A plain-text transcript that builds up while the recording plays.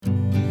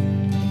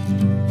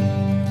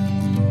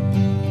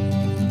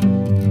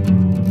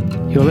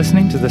You're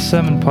listening to the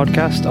sermon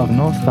podcast of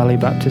North Valley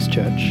Baptist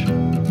Church.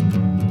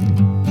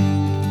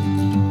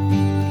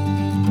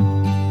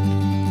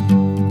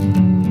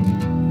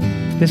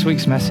 This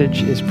week's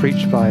message is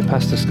preached by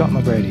Pastor Scott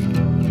McGrady.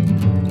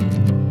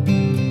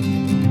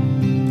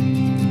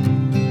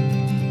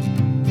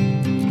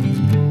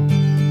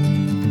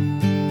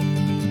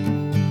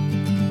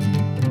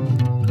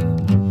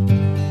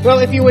 Well,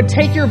 if you would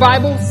take your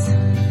Bibles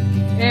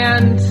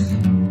and,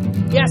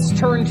 yes,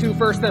 turn to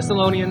 1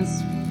 Thessalonians,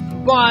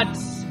 but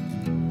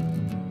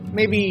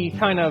maybe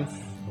kind of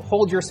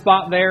hold your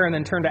spot there and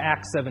then turn to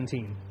Acts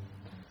 17.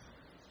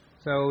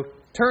 So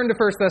turn to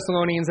 1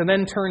 Thessalonians and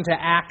then turn to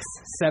Acts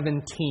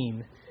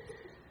 17.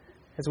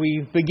 As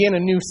we begin a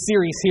new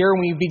series here,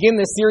 and we begin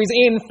this series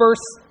in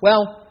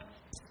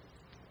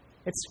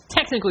it's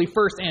technically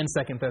 1st and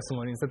 2nd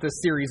Thessalonians that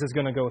this series is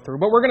going to go through.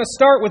 But we're going to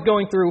start with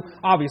going through,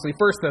 obviously,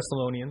 1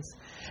 Thessalonians.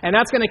 And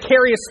that's going to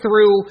carry us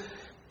through,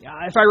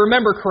 if I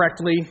remember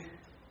correctly,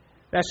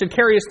 that should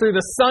carry us through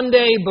the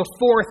Sunday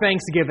before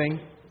Thanksgiving.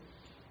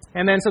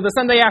 And then, so the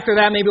Sunday after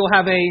that, maybe we'll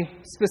have a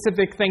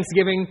specific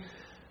Thanksgiving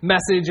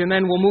message, and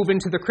then we'll move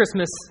into the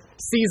Christmas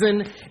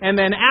season. And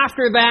then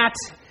after that,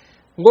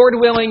 Lord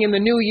willing, in the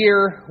new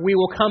year, we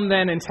will come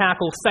then and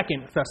tackle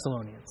 2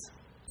 Thessalonians.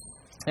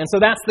 And so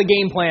that's the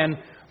game plan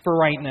for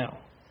right now,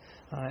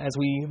 as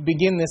we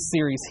begin this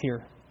series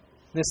here.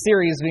 This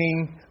series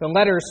being the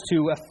letters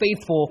to a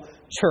faithful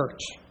church.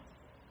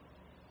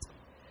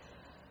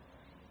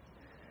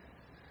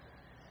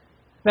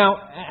 Now,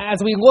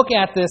 as we look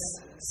at this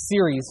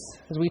series,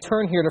 as we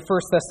turn here to 1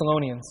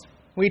 Thessalonians,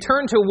 we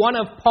turn to one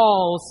of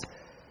Paul's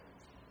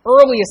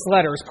earliest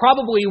letters,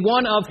 probably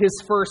one of his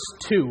first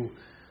two,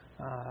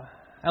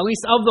 at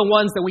least of the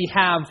ones that we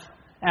have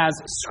as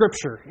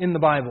Scripture in the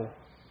Bible.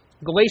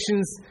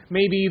 Galatians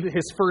may be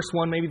his first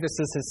one, maybe this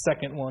is his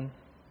second one,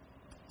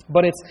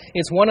 but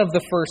it's one of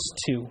the first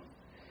two.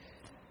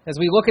 As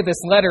we look at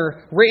this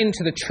letter written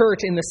to the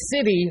church in the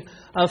city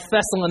of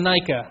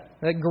Thessalonica,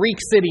 that Greek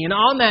city. And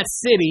on that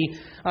city,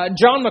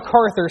 John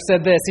MacArthur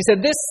said this. He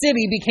said, "This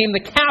city became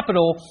the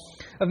capital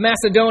of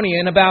Macedonia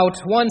in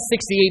about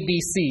 168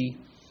 BC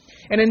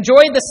and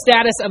enjoyed the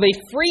status of a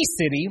free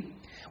city,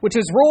 which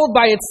was ruled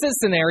by its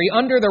citizenry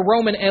under the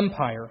Roman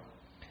Empire,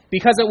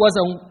 because it was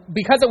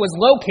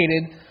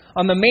located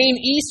on the main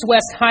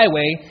east-west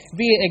highway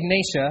via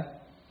Egnatia.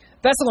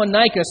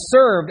 Thessalonica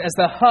served as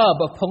the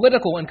hub of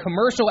political and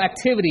commercial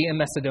activity in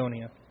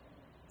Macedonia,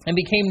 and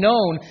became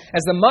known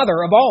as the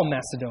mother of all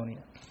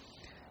Macedonia.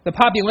 The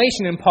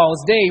population in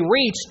Paul's day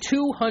reached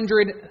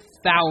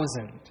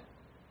 200,000.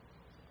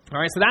 All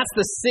right, so that's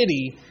the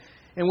city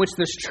in which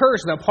this church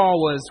that Paul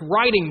was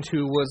writing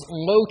to was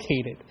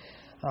located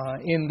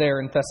in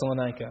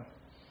Thessalonica.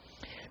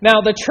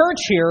 Now, the church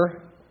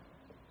here,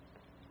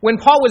 when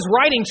Paul was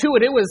writing to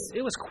it, it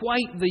was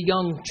quite the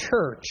young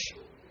church.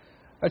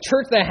 A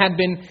church that had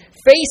been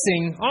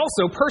facing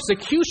also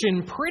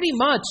persecution pretty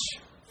much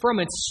from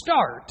its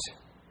start.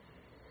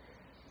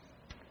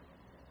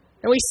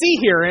 And we see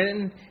here,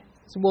 and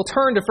we'll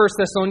turn to 1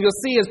 Thessalonians,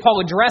 you'll see as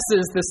Paul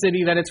addresses the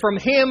city that it's from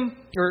him,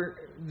 or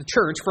the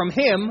church, from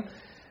him,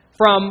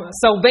 from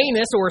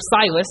Silvanus or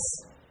Silas,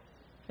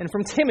 and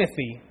from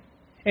Timothy.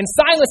 And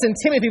Silas and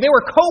Timothy, they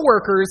were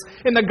co-workers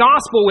in the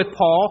gospel with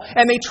Paul,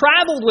 and they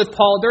traveled with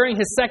Paul during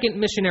his second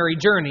missionary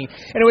journey.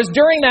 And it was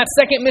during that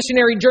second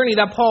missionary journey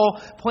that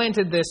Paul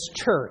planted this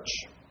church.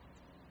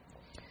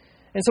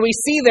 And so we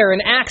see there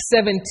in Acts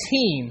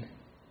 17,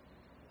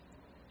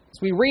 as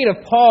we read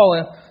of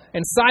Paul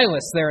and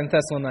Silas there in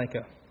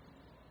Thessalonica.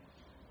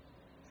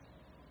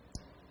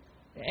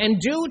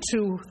 And due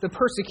to the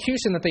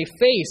persecution that they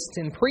faced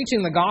in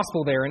preaching the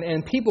gospel there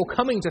and people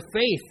coming to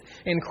faith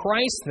in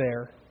Christ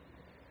there,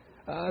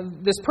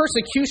 this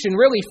persecution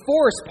really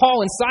forced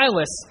Paul and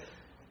Silas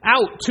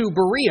out to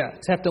Berea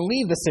to have to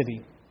leave the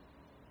city.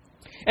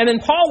 And then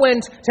Paul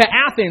went to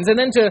Athens and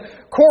then to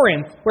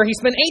Corinth, where he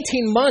spent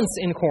 18 months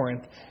in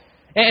Corinth.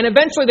 And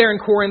eventually there in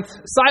Corinth,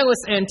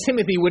 Silas and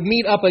Timothy would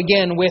meet up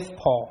again with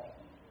Paul.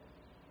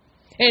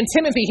 And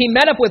Timothy, he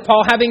met up with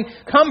Paul having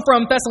come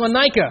from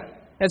Thessalonica,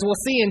 as we'll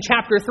see in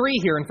chapter 3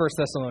 here in 1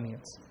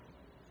 Thessalonians.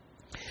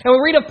 And we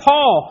read of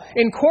Paul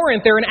in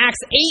Corinth there in Acts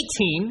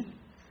 18.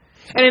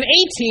 And in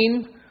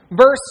 18,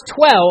 verse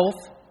 12,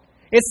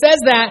 it says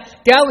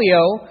that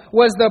Gallio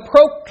was the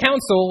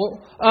proconsul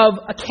of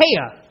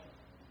Achaia.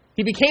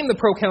 He became the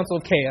proconsul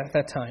of Achaia at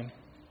that time.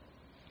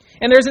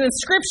 And there's an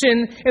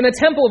inscription in the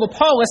temple of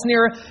Apollos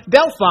near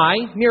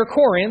Delphi, near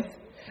Corinth,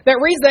 that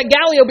reads that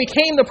Gallio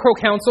became the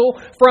proconsul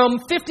from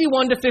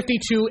 51 to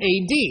 52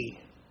 AD.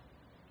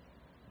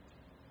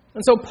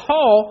 And so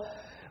Paul,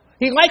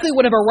 he likely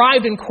would have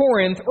arrived in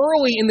Corinth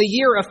early in the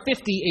year of 50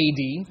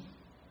 AD.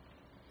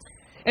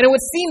 And it would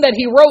seem that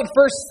he wrote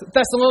 1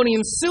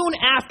 Thessalonians soon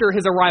after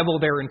his arrival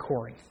there in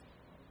Corinth.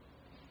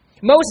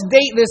 Most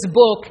date this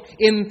book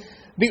in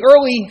the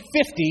early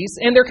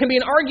 50s, and there can be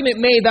an argument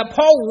made that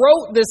Paul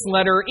wrote this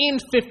letter in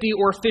 50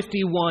 or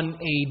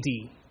 51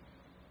 AD.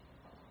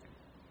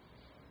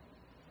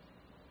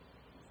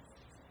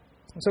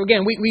 So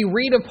again, we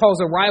read of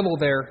Paul's arrival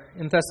there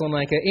in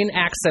Thessalonica in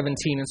Acts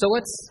 17. And so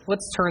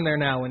let's turn there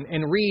now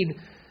and read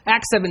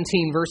Acts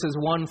 17, verses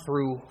 1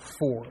 through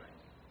 4.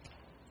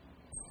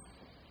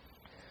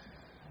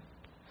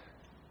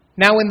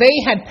 Now when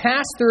they had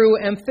passed through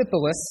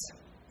Amphipolis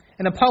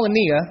and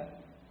Apollonia,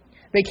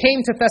 they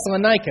came to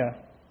Thessalonica,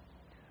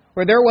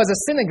 where there was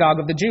a synagogue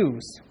of the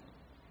Jews.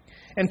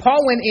 And Paul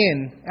went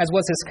in, as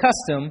was his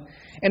custom,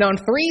 and on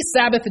 3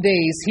 Sabbath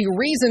days he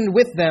reasoned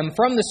with them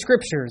from the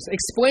Scriptures,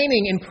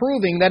 explaining and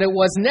proving that it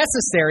was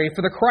necessary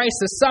for the Christ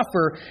to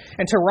suffer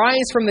and to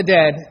rise from the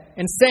dead,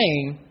 and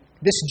saying,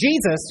 "This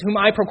Jesus, whom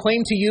I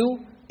proclaim to you,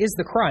 is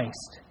the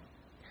Christ."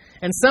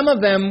 And some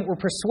of them were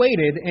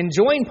persuaded and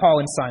joined Paul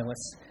and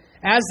Silas,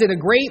 as did a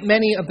great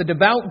many of the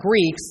devout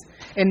Greeks,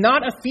 and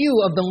not a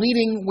few of the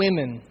leading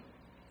women.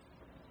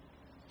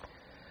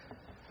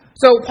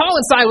 So Paul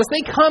and Silas,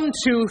 they come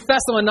to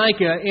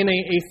Thessalonica in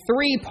a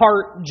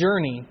 3-part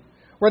journey,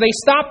 where they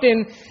stopped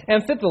in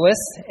Amphipolis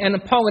and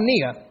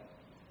Apollonia.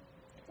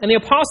 And the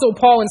Apostle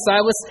Paul and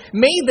Silas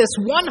made this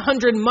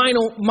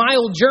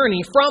 100-mile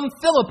journey from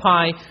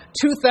Philippi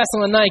to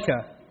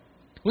Thessalonica,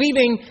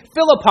 leaving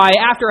Philippi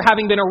after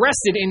having been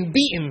arrested and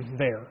beaten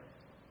there.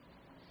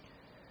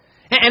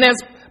 And as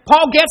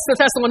Paul gets to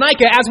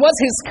Thessalonica, as was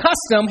his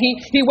custom,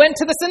 he went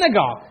to the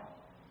synagogue.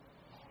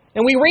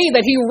 And we read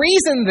that he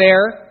reasoned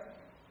there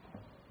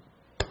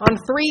on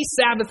 3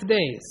 Sabbath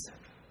days.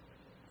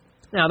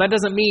 Now, that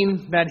doesn't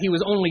mean that he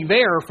was only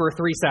there for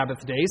 3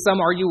 Sabbath days. Some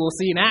argue, we'll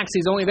see in Acts,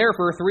 he's only there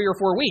for 3 or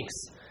 4 weeks.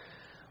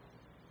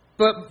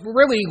 But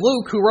really,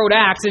 Luke, who wrote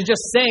Acts, is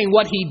just saying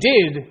what he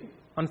did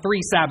on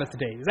 3 Sabbath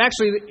days.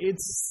 Actually, it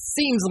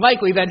seems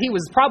likely that he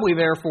was probably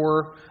there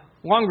for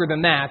longer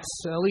than that,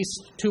 at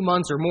least 2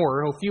 months or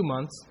more, a few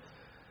months.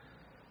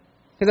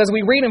 Because as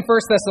we read in 1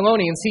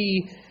 Thessalonians,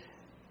 he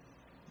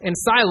and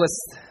Silas,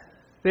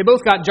 they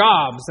both got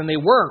jobs and they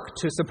worked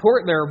to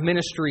support their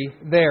ministry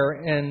there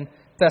in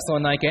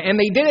Thessalonica. And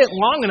they did it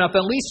long enough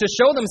at least to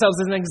show themselves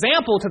as an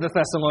example to the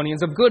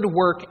Thessalonians of good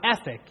work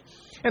ethic.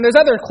 And there's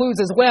other clues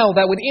as well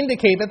that would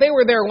indicate that they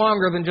were there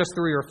longer than just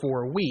 3 or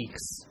 4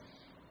 weeks.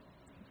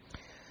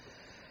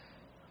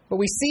 But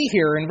we see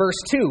here in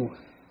verse 2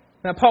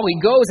 that Paul, he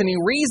goes and he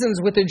reasons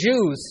with the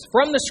Jews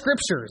from the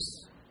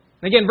Scriptures.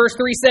 And again, verse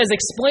 3 says,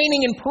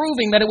 explaining and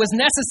proving that it was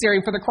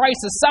necessary for the Christ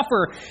to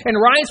suffer and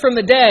rise from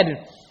the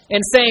dead,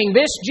 and saying,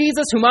 "This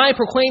Jesus whom I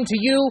proclaim to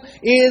you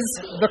is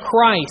the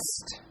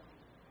Christ."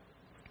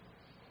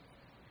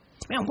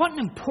 Man, what an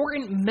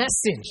important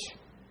message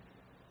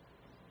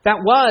that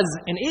was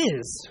and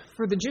is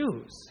for the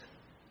Jews.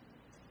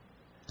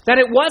 That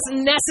it was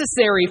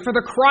necessary for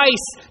the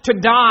Christ to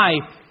die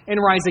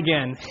and rise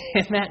again,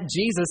 and that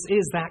Jesus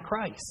is that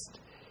Christ.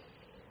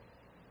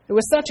 It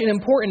was such an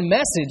important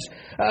message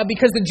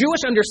because the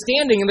Jewish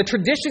understanding and the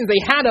traditions they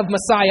had of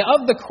Messiah,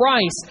 of the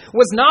Christ,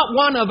 was not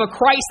one of a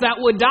Christ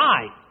that would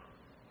die.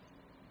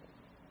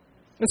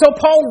 And so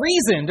Paul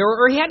reasoned,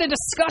 or he had a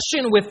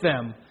discussion with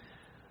them.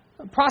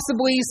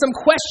 Possibly some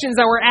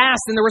questions that were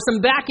asked, and there was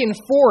some back and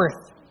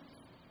forth.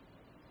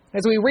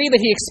 As we read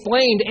that he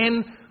explained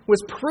and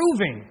was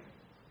proving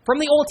from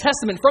the Old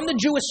Testament, from the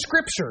Jewish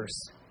Scriptures,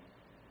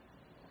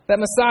 that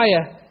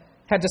Messiah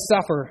had to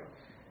suffer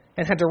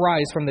and had to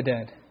rise from the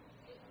dead.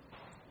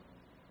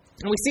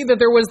 And we see that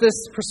there was this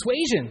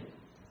persuasion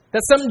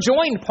that some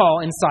joined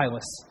Paul and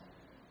Silas.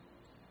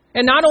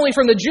 And not only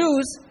from the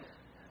Jews,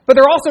 but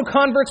there are also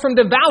converts from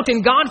devout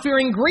and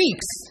God-fearing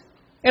Greeks.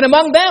 And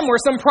among them were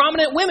some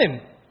prominent women.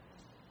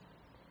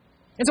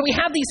 And so we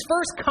have these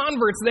first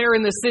converts there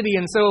in the city,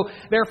 and so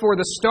therefore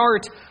the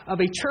start of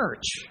a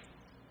church.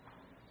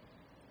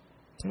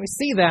 And we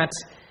see that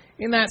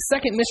in that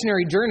second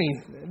missionary journey,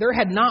 there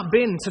had not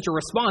been such a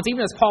response.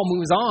 Even as Paul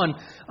moves on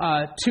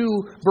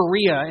to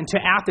Berea and to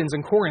Athens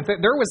and Corinth,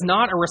 there was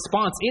not a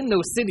response in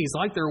those cities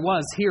like there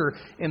was here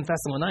in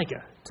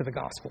Thessalonica to the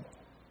gospel.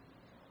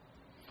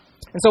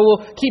 And so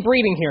we'll keep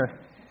reading here.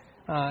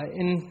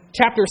 In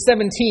chapter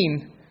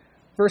 17,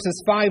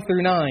 verses 5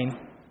 through 9,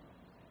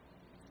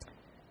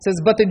 it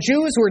says, "But the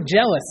Jews were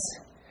jealous,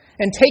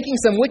 and taking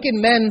some wicked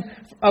men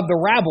of the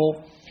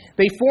rabble,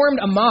 they formed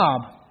a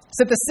mob,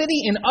 set the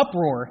city in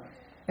uproar,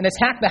 and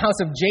attacked the house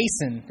of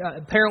Jason."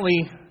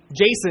 Apparently,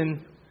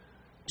 Jason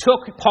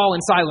took Paul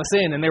and Silas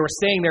in, and they were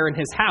staying there in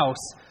his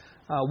house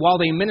while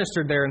they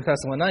ministered there in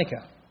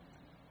Thessalonica.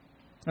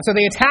 And so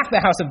they attacked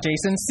the house of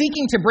Jason,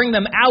 seeking to bring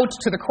them out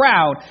to the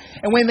crowd.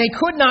 And when they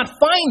could not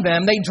find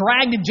them, they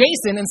dragged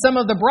Jason and some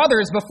of the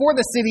brothers before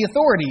the city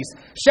authorities,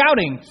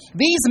 shouting,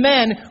 "These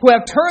men who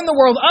have turned the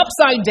world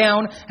upside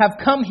down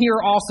have come here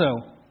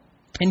also.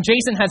 And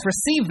Jason has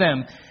received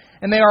them.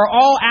 And they are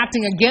all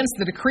acting against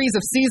the decrees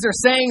of Caesar,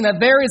 saying that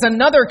there is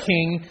another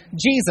king,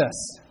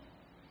 Jesus."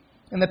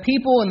 And the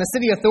people and the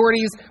city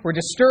authorities were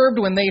disturbed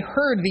when they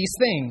heard these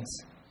things.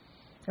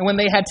 And when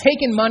they had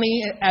taken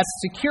money as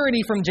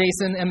security from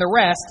Jason and the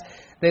rest,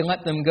 they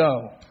let them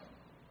go.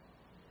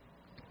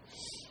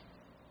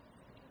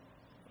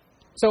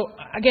 So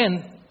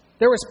again,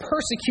 there was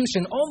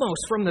persecution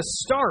almost from the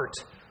start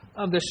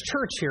of this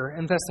church here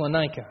in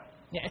Thessalonica.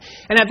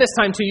 And at this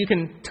time, too, you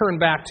can turn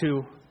back to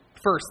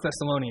 1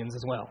 Thessalonians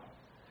as well.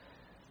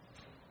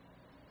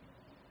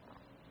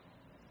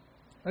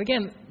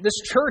 Again, this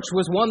church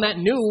was one that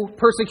knew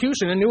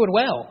persecution and knew it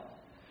well.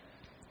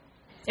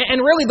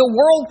 And really, the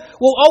world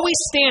will always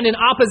stand in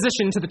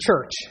opposition to the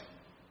church.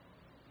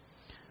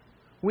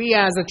 We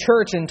as a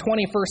church in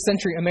 21st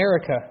century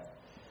America,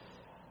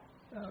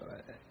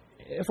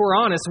 if we're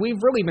honest,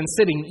 we've really been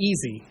sitting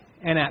easy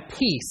and at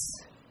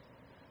peace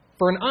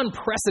for an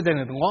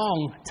unprecedented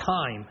long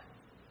time.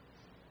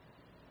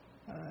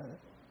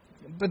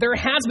 But there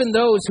has been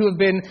those who have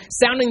been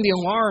sounding the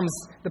alarms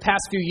the past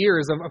few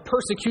years of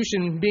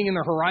persecution being in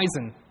the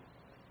horizon.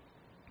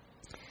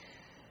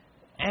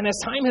 And as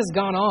time has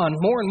gone on,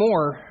 more and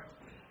more,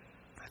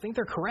 I think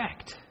they're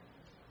correct.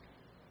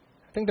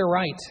 I think they're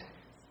right.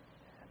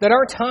 That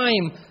our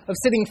time of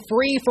sitting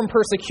free from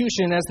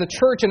persecution as the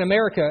church in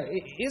America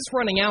is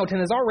running out and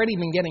has already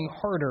been getting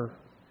harder.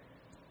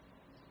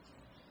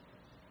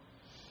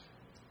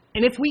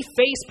 And if we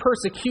face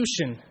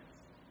persecution,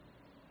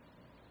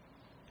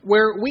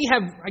 where we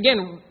have,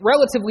 again,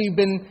 relatively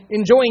been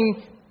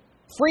enjoying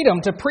freedom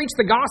to preach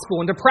the gospel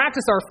and to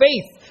practice our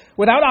faith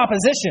without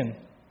opposition,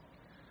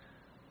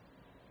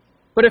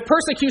 but if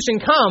persecution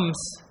comes,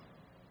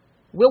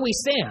 will we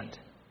stand?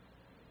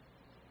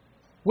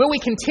 Will we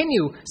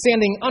continue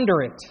standing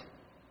under it?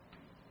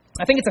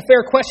 I think it's a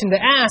fair question to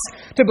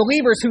ask to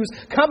believers whose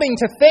coming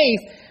to faith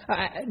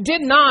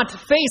did not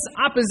face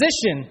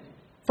opposition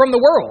from the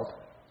world.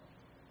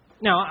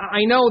 Now,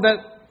 I know that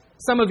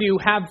some of you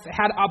have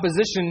had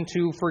opposition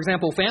to, for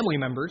example, family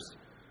members.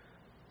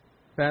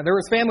 There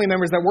was family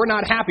members that were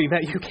not happy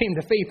that you came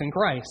to faith in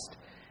Christ.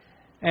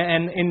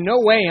 And in no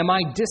way am I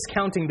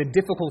discounting the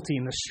difficulty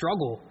and the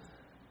struggle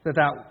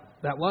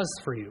that was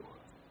for you.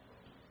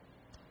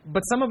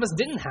 But some of us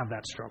didn't have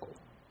that struggle.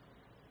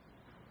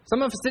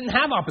 Some of us didn't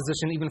have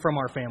opposition even from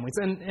our families.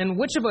 And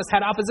which of us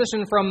had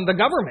opposition from the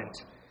government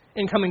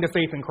in coming to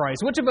faith in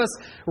Christ? Which of us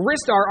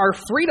risked our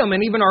freedom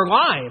and even our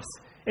lives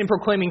in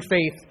proclaiming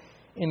faith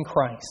in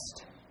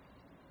Christ?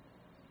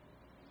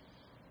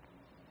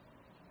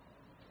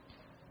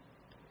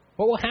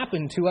 What will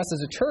happen to us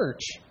as a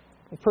church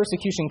if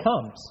persecution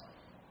comes?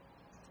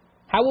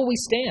 How will we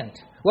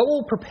stand? What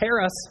will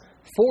prepare us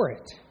for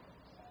it?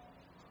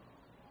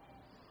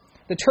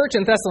 The church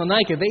in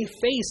Thessalonica, they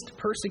faced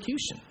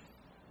persecution.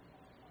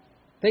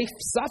 They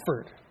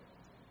suffered.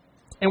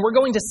 And we're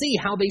going to see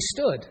how they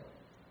stood.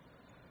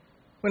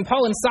 When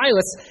Paul and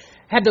Silas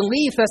had to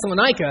leave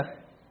Thessalonica,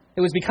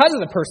 it was because of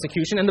the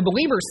persecution, and the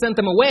believers sent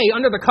them away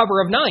under the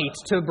cover of night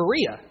to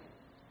Berea.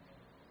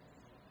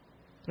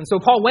 And so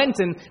Paul went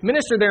and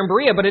ministered there in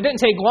Berea, but it didn't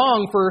take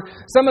long for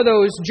some of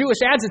those Jewish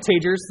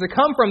agitators to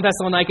come from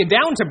Thessalonica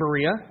down to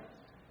Berea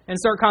and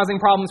start causing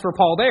problems for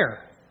Paul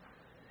there.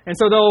 And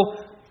so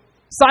though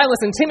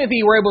Silas and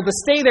Timothy were able to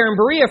stay there in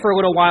Berea for a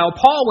little while,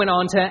 Paul went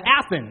on to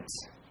Athens,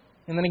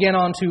 and then again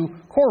on to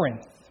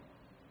Corinth.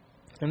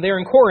 And there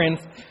in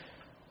Corinth,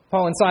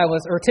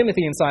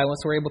 Timothy and Silas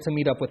were able to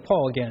meet up with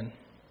Paul again.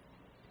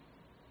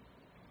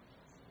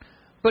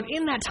 But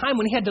in that time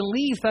when he had to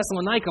leave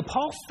Thessalonica,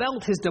 Paul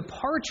felt his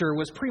departure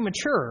was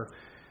premature.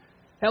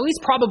 At least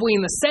probably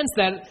in the sense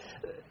that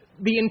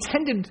the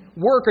intended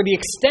work or the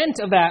extent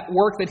of that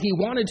work that he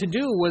wanted to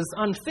do was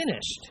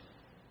unfinished.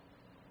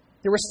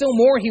 There was still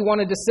more he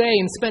wanted to say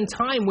and spend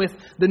time with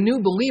the new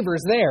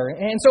believers there.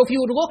 And so if you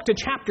would look to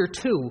chapter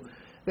 2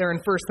 there in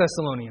 1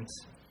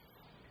 Thessalonians.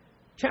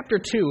 Chapter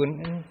 2,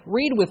 and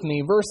read with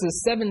me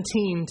verses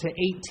 17 to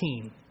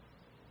 18.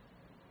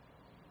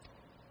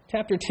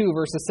 Chapter 2,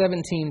 verses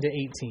 17 to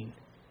 18. It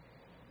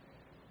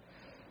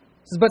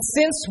says, "But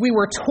since we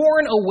were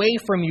torn away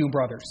from you,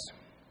 brothers,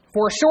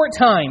 for a short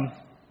time,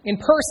 in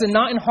person,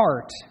 not in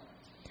heart,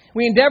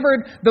 we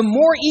endeavored the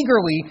more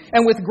eagerly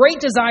and with great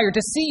desire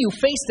to see you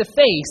face to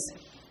face,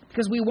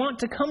 because we want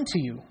to come to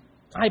you.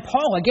 I,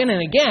 Paul, again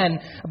and again,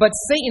 but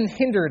Satan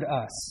hindered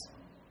us."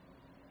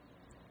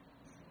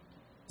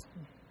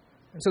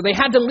 And so they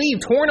had to leave,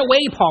 torn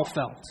away, Paul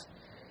felt.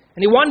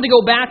 And he wanted to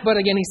go back, but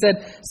again, he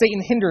said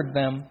Satan hindered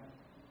them.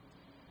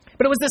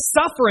 But it was this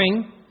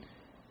suffering,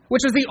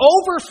 which was the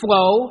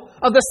overflow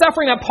of the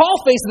suffering that Paul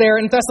faced there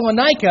in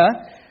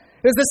Thessalonica.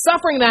 It was the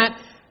suffering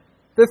that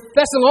the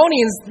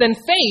Thessalonians then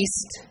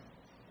faced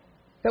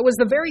that was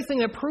the very thing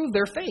that proved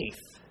their faith.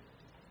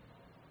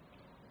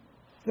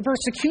 The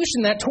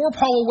persecution that tore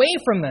Paul away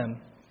from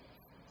them.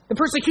 The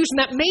persecution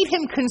that made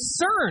him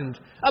concerned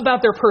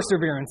about their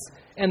perseverance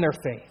and their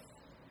faith.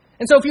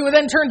 And so if you would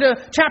then turn to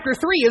chapter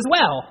 3 as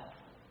well.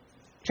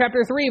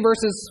 Chapter 3,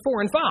 verses 4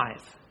 and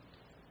 5.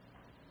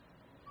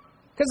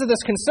 Because of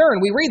this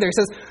concern, we read there, it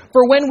says,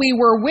 "For when we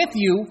were with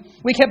you,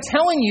 we kept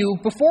telling you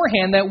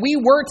beforehand that we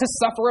were to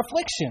suffer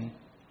affliction,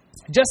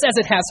 just as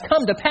it has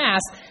come to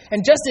pass, and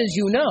just as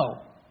you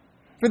know.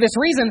 For this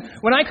reason,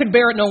 when I could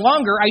bear it no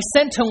longer, I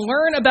sent to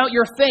learn about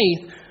your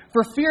faith,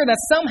 for fear that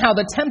somehow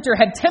the tempter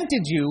had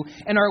tempted you,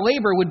 and our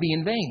labor would be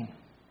in vain."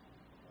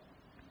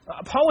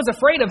 Paul was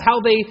afraid of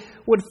how they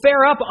would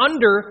fare up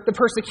under the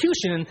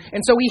persecution,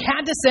 and so he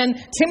had to send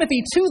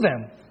Timothy to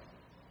them.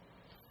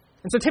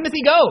 And so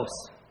Timothy goes.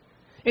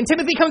 And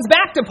Timothy comes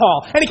back to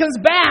Paul. And he comes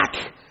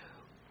back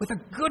with a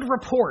good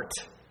report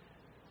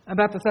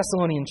about the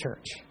Thessalonian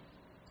church.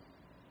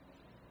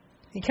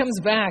 He comes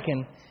back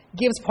and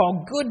gives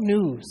Paul good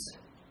news.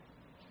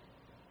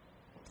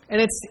 And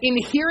it's in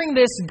hearing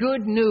this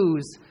good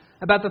news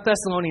about the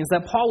Thessalonians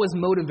that Paul was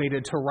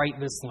motivated to write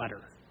this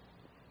letter.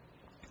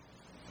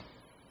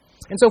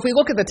 And so if we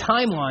look at the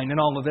timeline in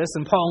all of this,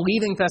 and Paul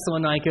leaving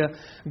Thessalonica,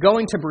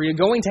 going to Berea,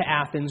 going to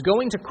Athens,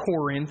 going to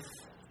Corinth,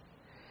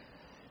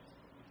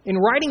 in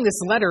writing this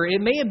letter,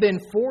 it may have been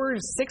 4 to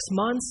 6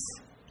 months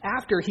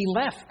after he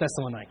left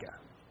Thessalonica.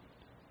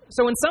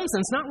 So in some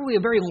sense, not really a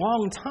very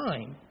long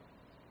time.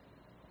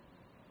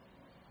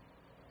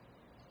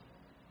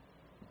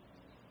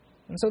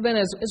 And so then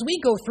as we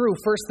go through 1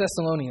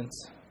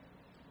 Thessalonians,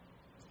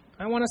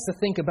 I want us to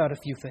think about a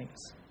few things.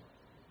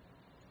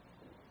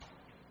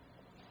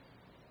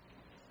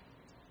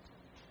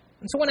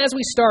 And so as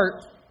we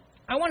start,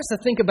 I want us to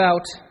think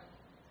about,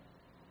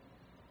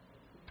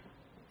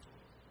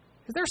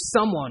 is there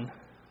someone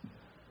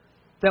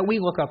that we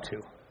look up to?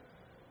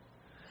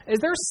 Is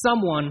there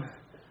someone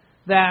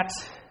that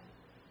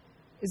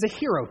is a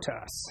hero to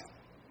us?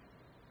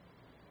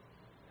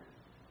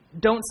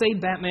 Don't say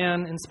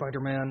Batman and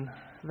Spider-Man.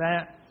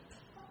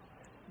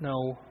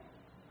 No.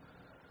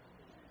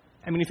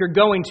 I mean, if you're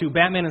going to,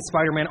 Batman and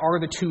Spider-Man are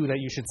the two that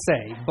you should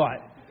say,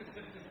 but...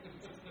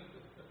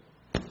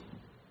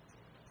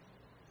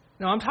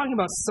 No, I'm talking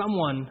about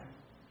someone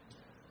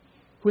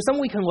who's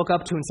someone we can look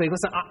up to and say,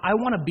 listen, I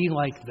want to be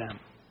like them.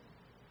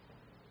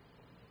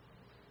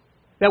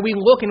 That we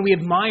look and we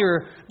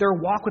admire their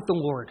walk with the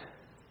Lord,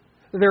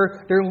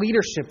 their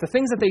leadership, the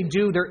things that they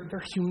do,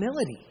 their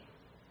humility.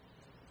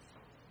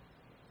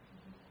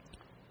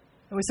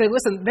 And we say,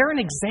 listen, they're an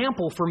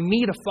example for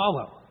me to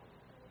follow.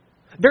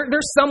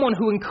 There's someone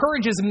who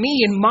encourages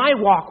me in my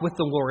walk with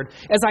the Lord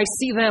as I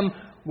see them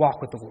walk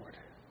with the Lord.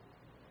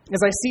 As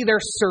I see their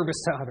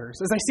service to others.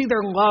 As I see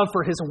their love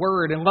for His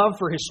Word and love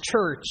for His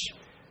church.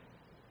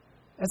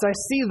 As I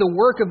see the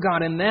work of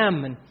God in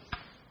them. And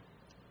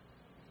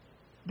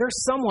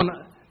there's someone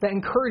that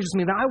encourages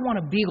me that I want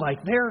to be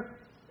like. They're,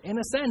 in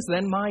a sense,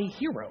 then my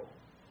hero.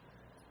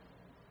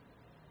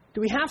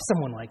 Do we have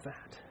someone like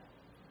that?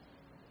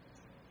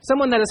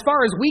 Someone that, as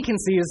far as we can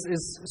see,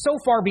 is so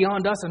far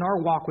beyond us in our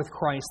walk with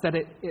Christ that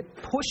it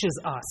pushes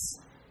us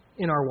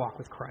in our walk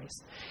with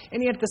Christ.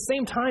 And yet at the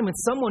same time,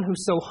 it's someone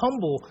who's so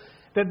humble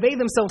that they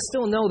themselves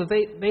still know that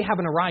they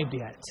haven't arrived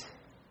yet.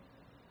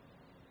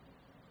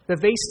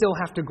 That they still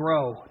have to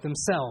grow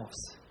themselves.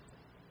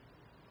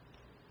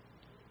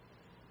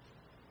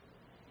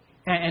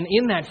 And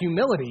in that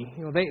humility,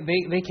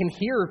 they can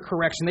hear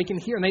correction. They can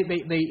hear, and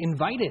they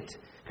invite it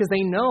because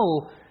they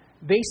know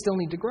they still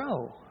need to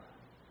grow.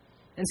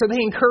 And so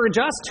they encourage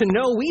us to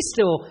know we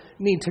still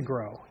need to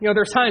grow.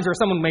 There's times where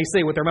someone may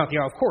say with their mouth,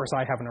 of course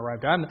I haven't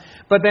arrived.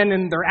 But then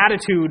in their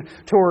attitude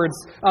towards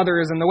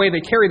others and the way they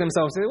carry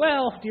themselves, say,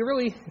 well,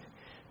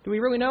 do we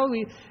really know?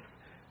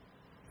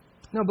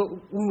 No, but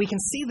when we can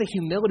see the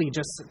humility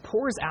just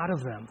pours out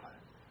of them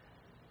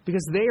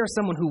because they are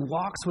someone who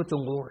walks with the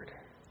Lord.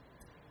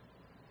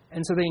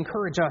 And so they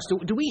encourage us.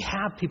 Do we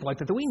have people like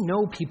that? Do we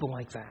know people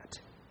like that?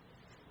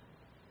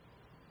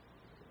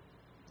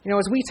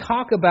 As we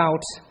talk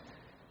about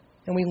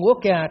and we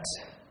look at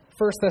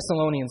 1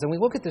 Thessalonians and we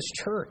look at this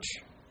church,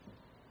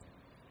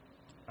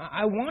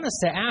 I want us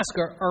to ask,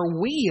 are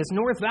we as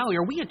North Valley,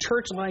 are we a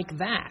church like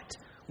that?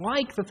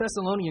 Like the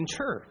Thessalonian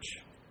church?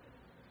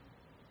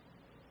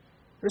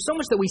 There's so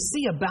much that we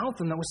see about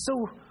them that was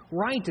so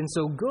right and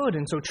so good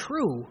and so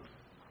true.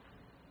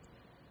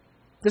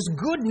 This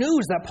good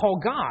news that Paul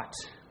got.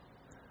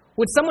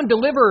 Would someone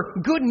deliver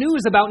good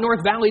news about North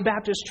Valley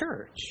Baptist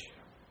Church?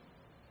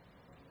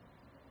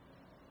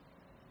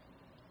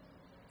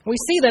 We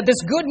see that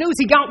this good news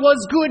he got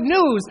was good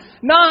news,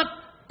 not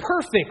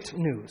perfect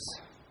news.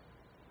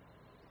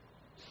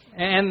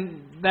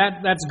 And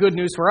that's good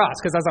news for us,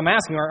 because as I'm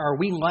asking, are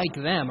we like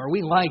them? Are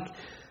we like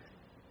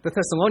the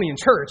Thessalonian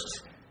church?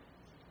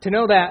 To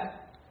know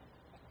that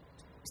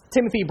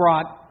Timothy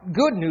brought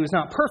good news,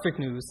 not perfect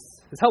news,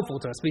 is helpful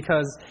to us,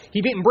 because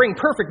he didn't bring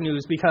perfect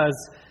news because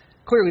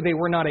clearly they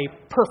were not a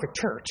perfect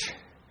church.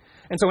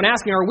 And so in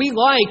asking, are we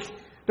like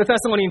the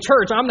Thessalonian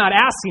church, I'm not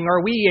asking,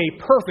 are we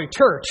a perfect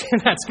church? And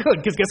that's good,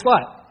 because guess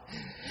what?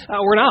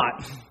 We're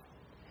not.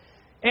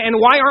 And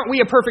why aren't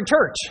we a perfect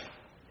church?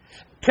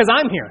 Because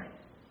I'm here,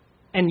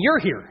 and you're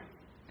here.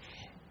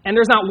 And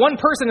there's not one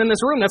person in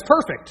this room that's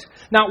perfect.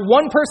 Not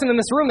one person in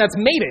this room that's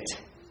made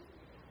it.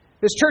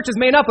 This church is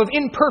made up of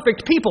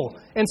imperfect people,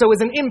 and so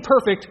is an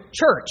imperfect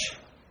church.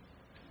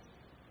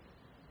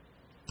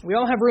 We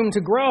all have room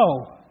to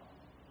grow.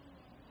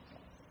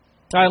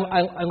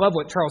 I love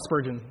what Charles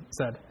Spurgeon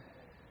said.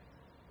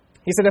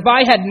 He said, if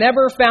I had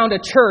never found a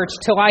church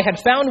till I had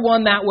found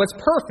one that was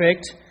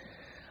perfect,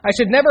 I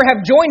should never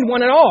have joined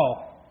one at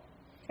all.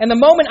 And the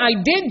moment I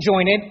did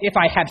join it, if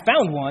I had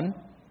found one,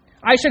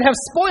 I should have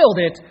spoiled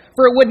it,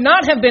 for it would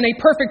not have been a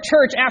perfect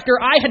church after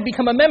I had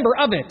become a member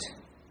of it.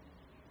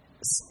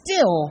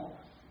 Still,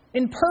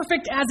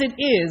 imperfect as it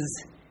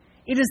is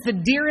the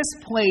dearest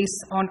place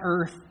on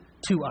earth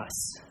to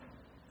us.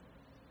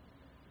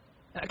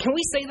 Can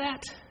we say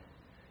that?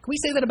 Can we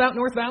say that about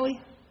North Valley?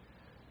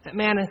 That,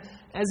 man,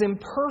 as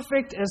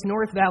imperfect as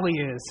North Valley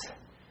is,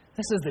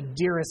 this is the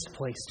dearest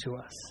place to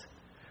us,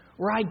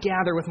 where I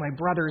gather with my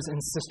brothers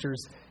and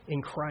sisters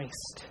in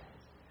Christ,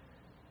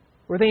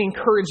 where they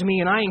encourage me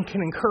and I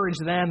can encourage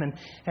them,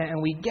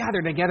 and we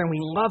gather together and we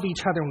love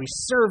each other and we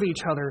serve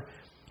each other.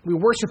 We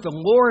worship the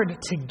Lord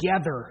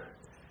together.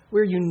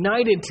 We're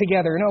united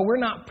together. No, we're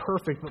not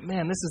perfect, but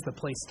man, this is the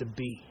place to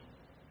be.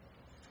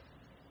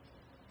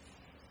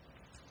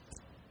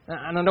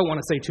 And I don't want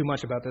to say too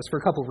much about this for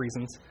a couple of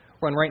reasons.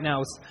 One, right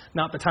now is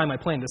not the time I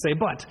planned to say,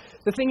 but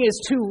the thing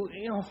is, too,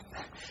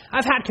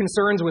 I've had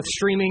concerns with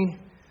streaming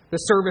the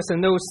service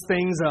and those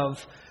things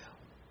of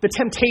the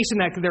temptation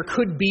that there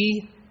could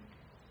be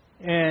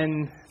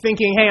and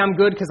thinking, hey, I'm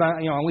good because at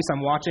least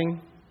I'm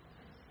watching.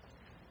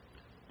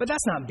 But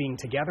that's not being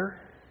together.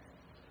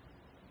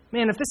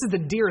 Man, if this is the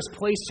dearest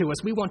place to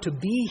us, we want to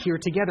be here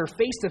together,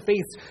 face to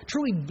face,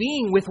 truly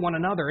being with one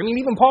another. I mean,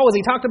 even Paul, as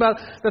he talked about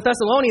the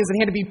Thessalonians and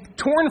he had to be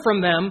torn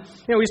from them,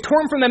 he's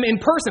torn from them in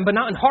person, but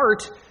not in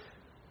heart.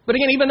 But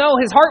again, even though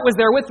his heart was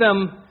there with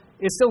them,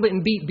 it still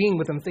didn't beat being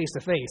with them face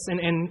to face.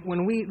 And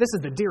when this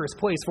is the dearest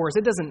place for us,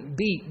 it doesn't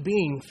beat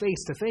being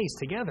face to face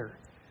together.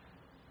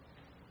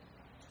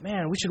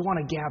 Man, we should want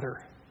to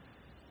gather.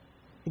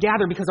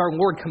 Gather because our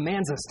Lord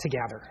commands us to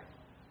gather.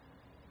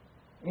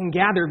 And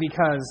gather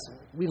because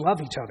we love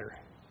each other.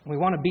 We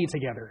want to be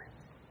together.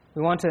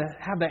 We want to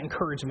have that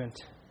encouragement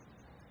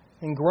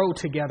and grow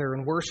together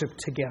and worship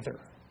together.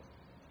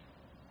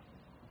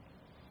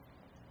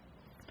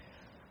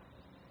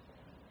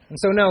 And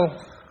so, no,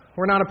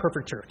 we're not a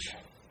perfect church.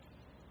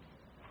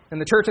 And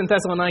the church in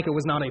Thessalonica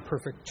was not a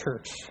perfect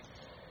church.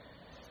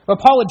 But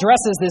Paul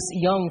addresses this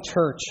young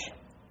church.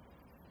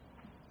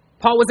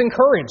 Paul was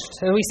encouraged,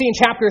 as we see in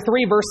chapter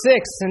 3, verse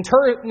 6,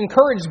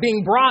 encouraged,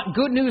 being brought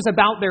good news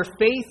about their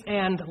faith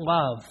and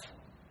love.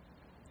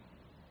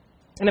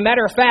 And a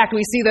matter of fact,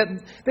 we see that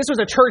this was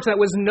a church that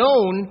was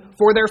known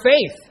for their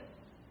faith.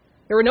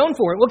 They were known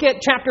for it. Look at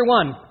chapter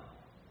 1.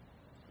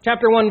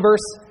 Chapter 1,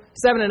 verse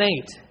 7 and 8.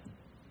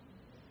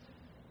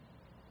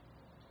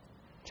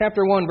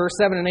 Chapter 1, verse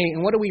 7 and 8.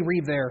 And what do we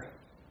read there?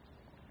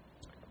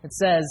 It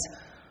says,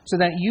 so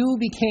that you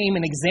became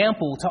an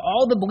example to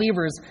all the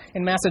believers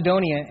in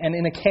Macedonia and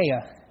in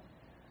Achaia.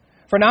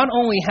 For not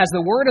only has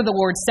the word of the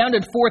Lord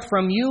sounded forth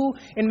from you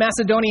in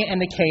Macedonia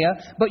and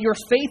Achaia, but your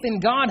faith in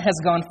God has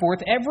gone forth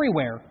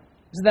everywhere,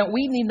 so that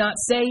we need not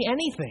say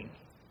anything.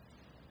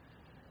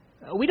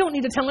 We don't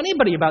need to tell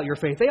anybody about your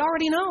faith. They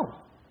already know.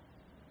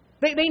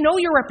 They know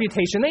your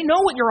reputation. They know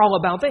what you're all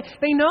about.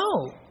 They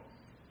know.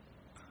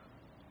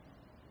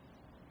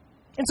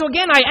 And so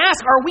again, I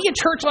ask, are we a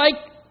church like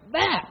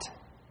that?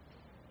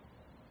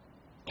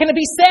 Can it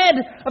be said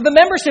of the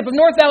membership of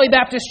North Valley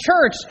Baptist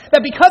Church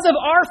that because of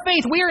our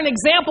faith, we are an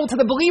example to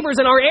the believers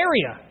in our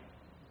area?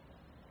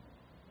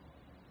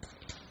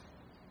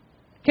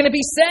 Can it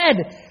be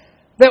said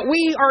that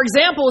we are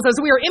examples as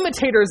we are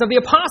imitators of the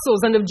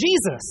apostles and of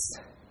Jesus?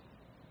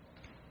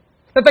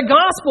 That the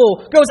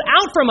gospel goes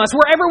out from us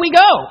wherever we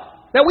go.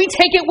 That we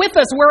take it with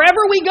us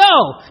wherever we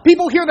go.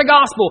 People hear the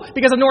gospel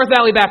because of North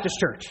Valley Baptist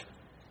Church.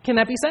 Can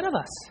that be said of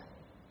us?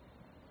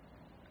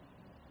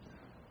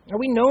 Are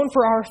we known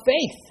for our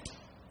faith?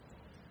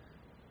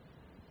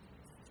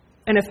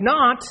 And if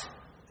not,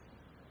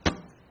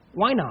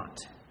 why not?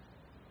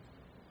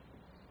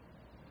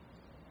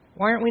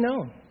 Why aren't we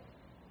known?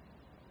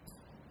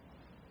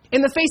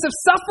 In the face of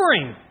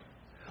suffering,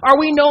 are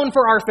we known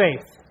for our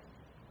faith?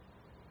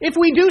 If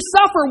we do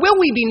suffer, will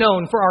we be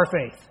known for our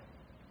faith?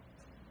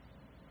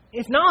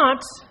 If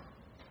not,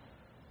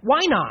 why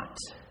not?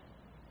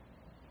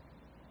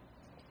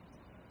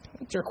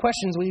 These are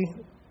questions we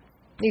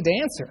need to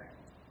answer.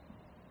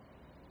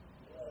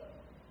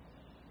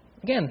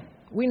 Again,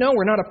 we know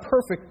we're not a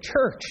perfect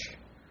church,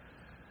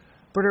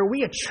 but are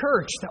we a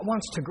church that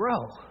wants to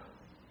grow?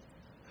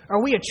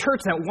 Are we a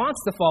church that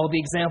wants to follow the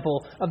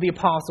example of the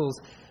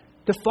apostles,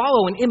 to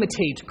follow and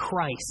imitate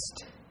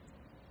Christ?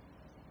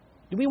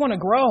 Do we want to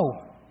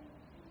grow?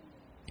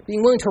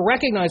 Being willing to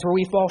recognize where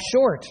we fall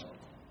short?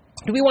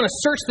 Do we want to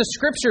search the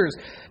Scriptures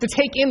to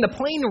take in the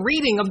plain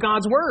reading of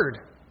God's Word?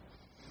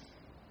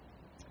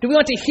 Do we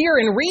want to hear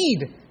and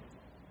read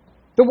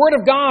the Word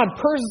of God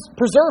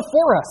preserved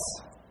for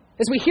us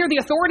as we hear the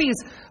authorities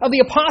of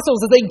the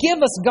apostles as they give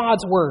us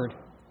God's Word?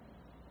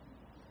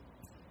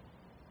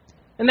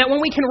 And that when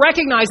we can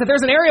recognize that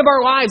there's an area of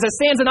our lives that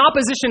stands in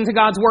opposition to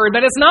God's Word,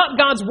 that it's not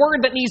God's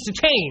Word that needs to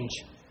change.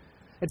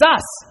 It's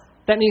us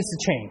that needs to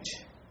change.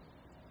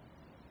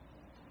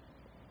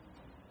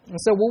 And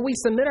so will we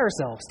submit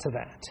ourselves to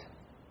that?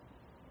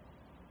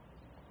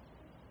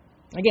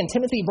 Again,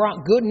 Timothy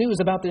brought good news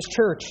about this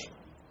church.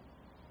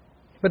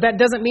 But that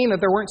doesn't mean that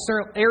there weren't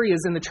certain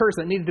areas in the church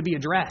that needed to be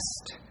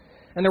addressed.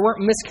 And there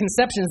weren't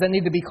misconceptions that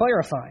needed to be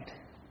clarified.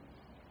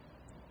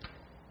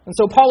 And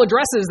so Paul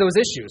addresses those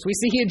issues. We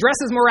see he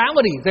addresses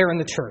morality there in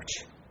the church.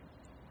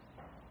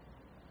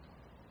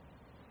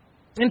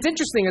 And it's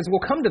interesting as we'll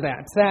come to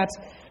that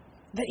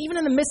even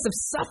in the midst of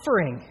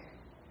suffering,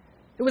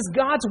 it was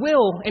God's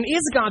will and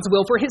is God's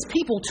will for his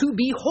people to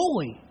be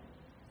holy.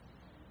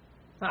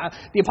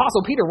 The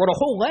Apostle Peter wrote a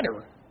whole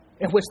letter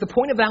in which the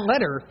point of that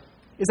letter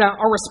is that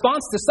our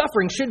response to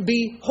suffering should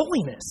be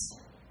holiness.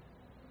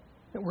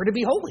 That we're to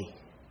be holy.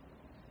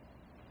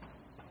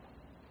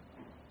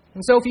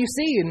 And so if you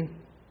see in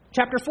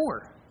chapter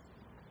 4,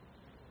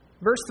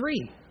 verse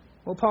 3,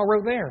 what Paul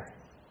wrote there.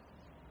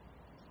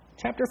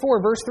 Chapter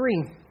 4, verse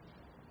 3.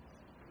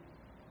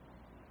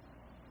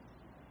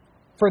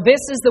 For this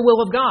is the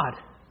will of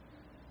God,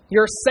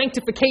 your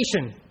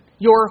sanctification,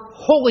 your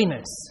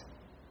holiness,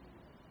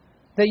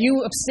 that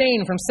you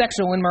abstain from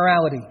sexual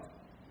immorality.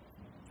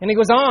 And he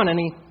goes on and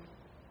he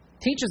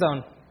teaches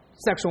on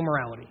sexual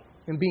morality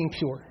and being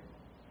pure.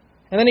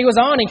 And then he goes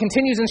on and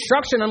continues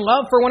instruction on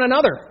love for one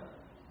another.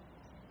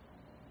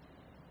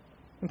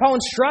 And Paul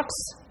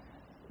instructs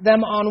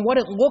them on what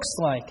it looks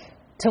like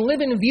to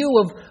live in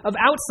view of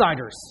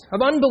outsiders,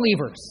 of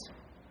unbelievers.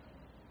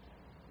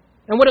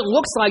 And what it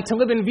looks like to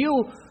live in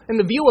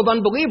the view of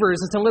unbelievers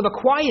is to live a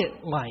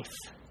quiet life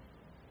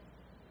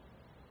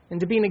and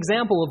to be an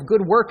example of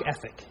good work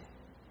ethic.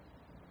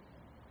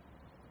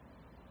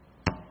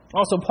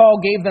 Also, Paul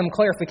gave them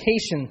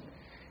clarification,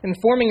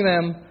 informing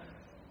them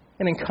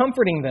and in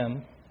comforting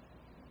them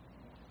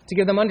to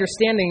give them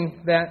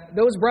understanding that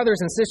those brothers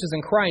and sisters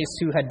in Christ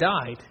who had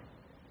died,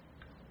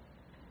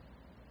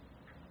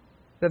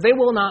 that they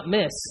will not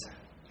miss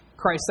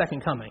Christ's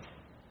second coming,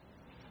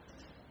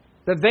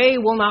 that they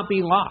will not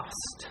be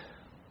lost.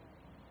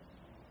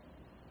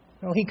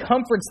 Well, he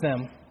comforts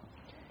them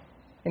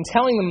in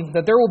telling them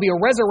that there will be a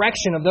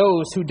resurrection of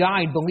those who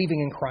died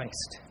believing in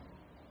Christ.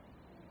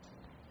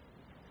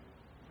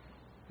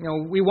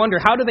 We wonder,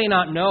 how do they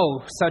not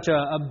know such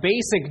a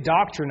basic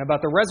doctrine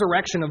about the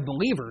resurrection of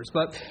believers?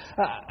 But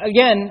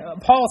again,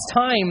 Paul's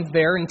time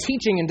there in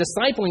teaching and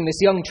discipling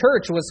this young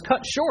church was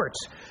cut short.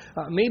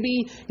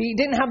 Maybe he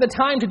didn't have the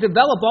time to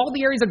develop all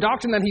the areas of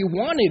doctrine that he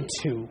wanted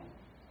to.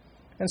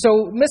 And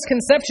so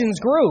misconceptions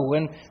grew,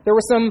 and there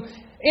was some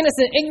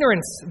innocent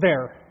ignorance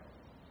there.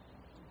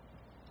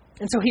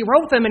 And so he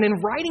wrote them, and in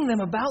writing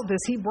them about this,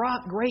 he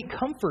brought great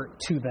comfort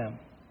to them.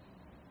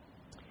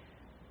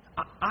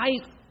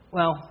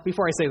 Well,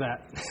 before I say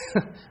that,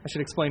 I should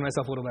explain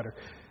myself a little better.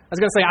 I was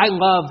going to say, I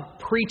love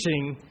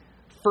preaching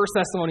 1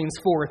 Thessalonians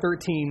 4,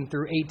 13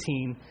 through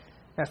 18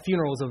 at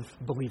funerals of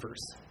believers.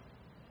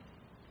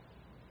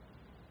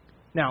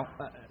 Now,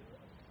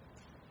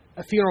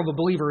 a funeral of a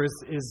believer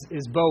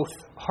is both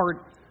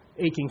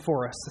heart-aching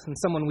for us, and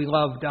someone we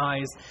love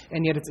dies,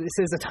 and yet this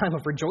is a time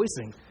of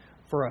rejoicing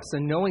for us,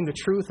 and knowing the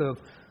truth of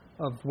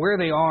where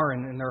they are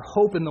and their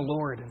hope in the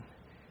Lord,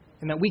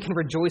 and that we can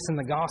rejoice in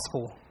the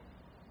gospel.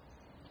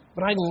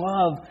 But I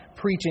love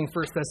preaching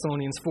 1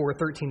 Thessalonians 4,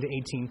 13 to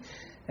 18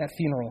 at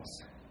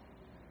funerals,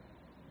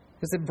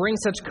 because it brings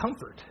such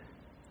comfort.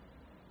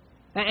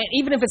 And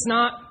even if it's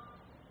not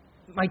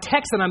my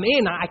text that I'm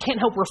in, I can't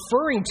help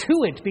referring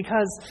to it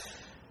because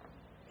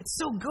it's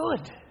so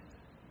good.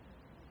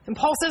 And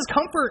Paul says,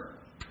 comfort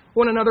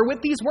one another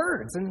with these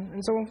words.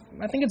 And so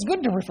I think it's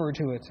good to refer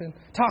to it and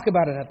talk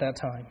about it at that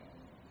time.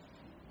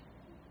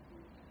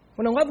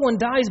 When a loved one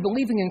dies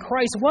believing in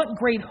Christ, what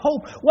great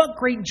hope, what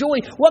great joy,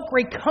 what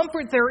great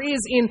comfort there is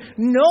in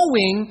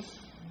knowing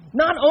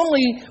not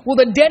only will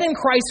the dead in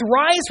Christ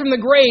rise from the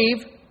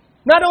grave,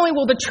 not only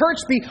will the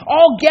church be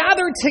all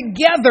gathered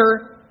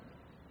together,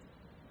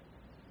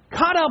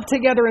 caught up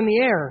together in the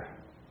air,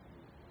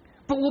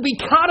 but will be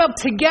caught up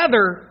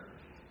together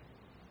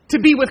to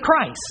be with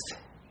Christ.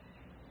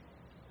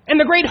 And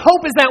the great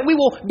hope is that we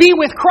will be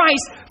with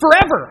Christ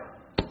forever.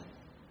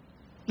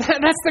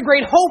 That's the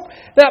great hope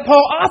that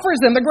Paul offers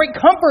them, the great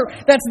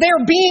comfort that's there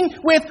being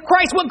with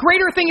Christ. What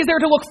greater thing is there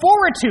to look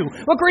forward to?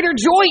 What greater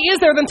joy is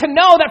there than to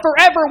know that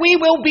forever we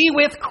will be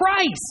with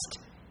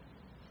Christ?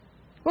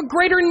 What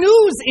greater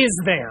news is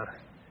there?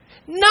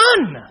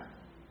 None.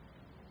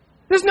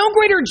 There's no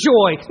greater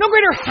joy, no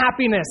greater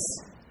happiness,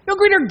 no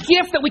greater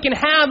gift that we can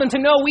have than to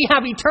know we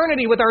have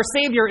eternity with our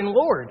Savior and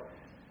Lord.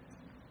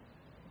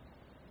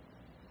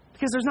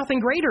 Because there's nothing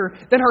greater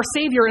than our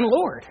Savior and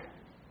Lord.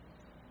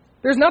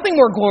 There's nothing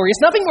more glorious,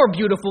 nothing more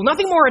beautiful,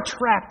 nothing more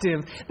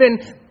attractive than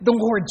the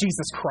Lord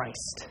Jesus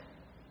Christ.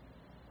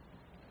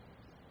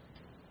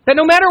 That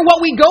no matter what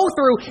we go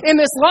through in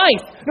this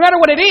life, no matter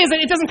what it is,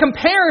 it doesn't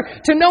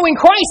compare to knowing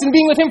Christ and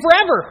being with Him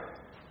forever.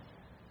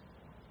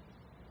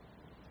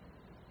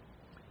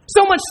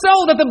 So much so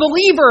that the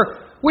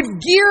believer would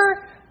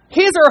gear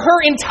his or her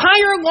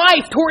entire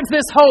life towards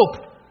this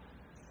hope.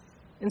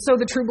 And so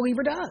the true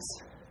believer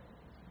does.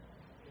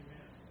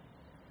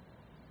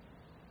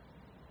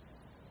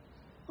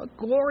 What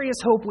glorious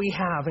hope we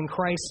have in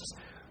Christ's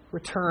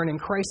return and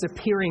Christ's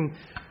appearing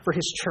for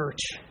His church.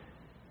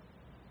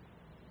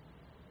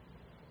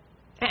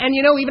 And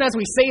even as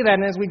we say that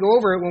and as we go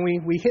over it when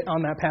we hit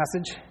on that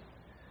passage,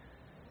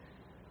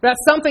 that's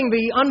something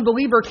the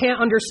unbeliever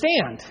can't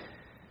understand.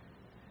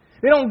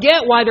 They don't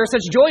get why there's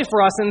such joy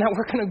for us and that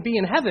we're going to be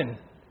in heaven.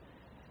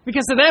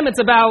 Because to them it's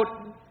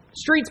about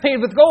streets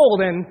paved with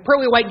gold and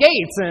pearly white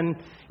gates and,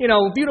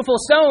 beautiful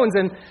stones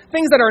and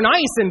things that are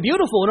nice and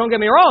beautiful, don't get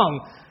me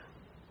wrong.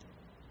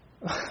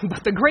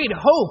 But the great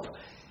hope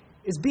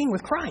is being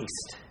with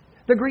Christ.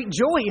 The great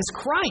joy is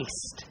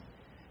Christ.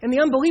 And the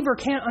unbeliever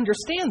can't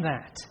understand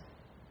that.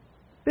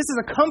 This is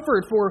a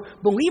comfort for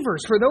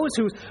believers, for those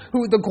who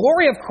the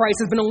glory of Christ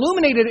has been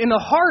illuminated in the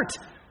heart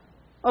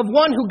of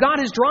one who God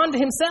has drawn to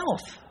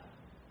himself.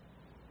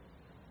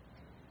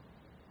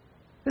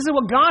 This is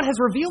what God has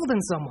revealed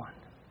in someone.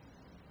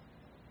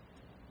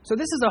 So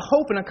this is a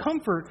hope and a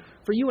comfort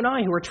for you and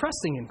I who are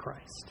trusting in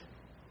Christ.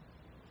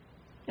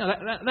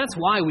 That's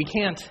why we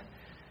can't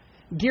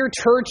gear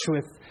church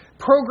with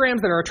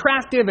programs that are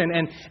attractive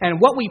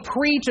and what we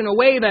preach in a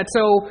way that's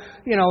so,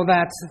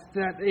 that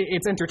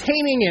it's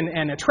entertaining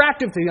and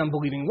attractive to the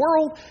unbelieving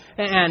world,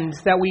 and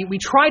that we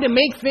try to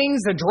make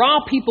things that draw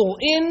people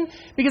in,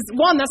 because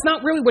one, that's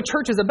not really what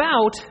church is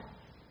about,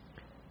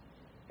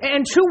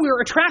 and two,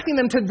 we're attracting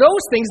them to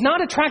those things,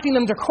 not attracting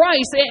them to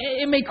Christ.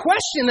 It may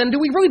question them, do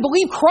we really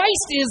believe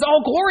Christ is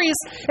all glorious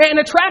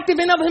and attractive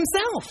in of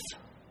himself?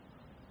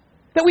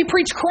 That we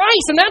preach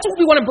Christ, and that's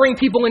what we want to bring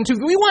people into.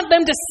 We want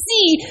them to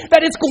see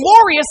that it's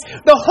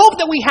glorious, the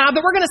hope that we have,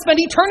 that we're going to spend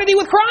eternity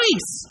with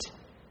Christ.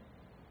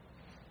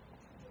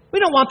 We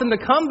don't want them to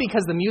come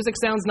because the music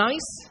sounds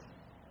nice.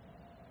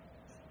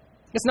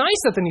 It's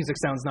nice that the music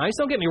sounds nice,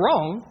 don't get me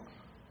wrong.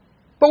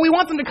 But we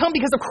want them to come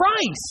because of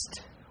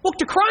Christ. Look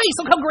to Christ.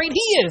 Look how great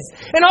He is.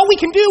 And all we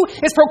can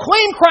do is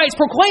proclaim Christ,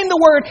 proclaim the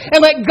Word,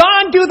 and let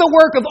God do the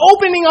work of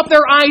opening up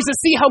their eyes to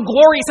see how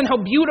glorious and how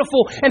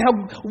beautiful and how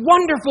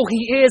wonderful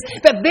He is,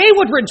 that they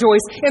would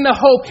rejoice in the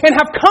hope and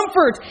have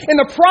comfort in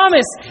the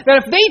promise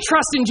that if they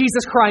trust in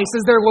Jesus Christ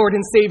as their Lord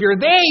and Savior,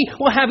 they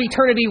will have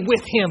eternity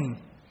with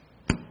Him.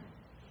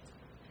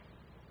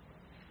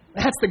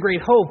 That's the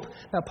great hope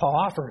that Paul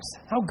offers.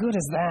 How good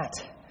is that?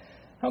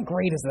 How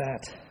great is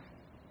that?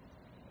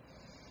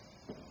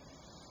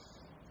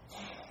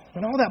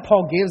 And all that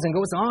Paul gives and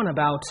goes on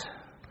about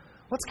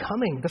what's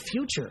coming, the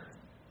future.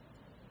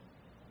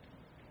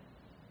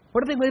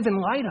 What do they live in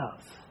light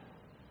of?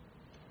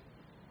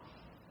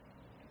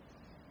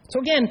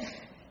 So again,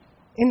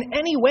 in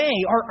any way,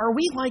 are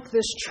we like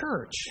this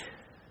church,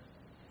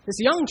 this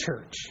young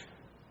church?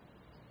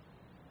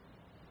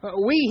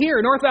 We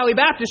here, North Valley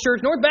Baptist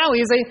Church, North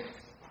Valley is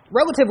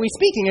relatively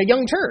speaking, a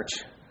young church.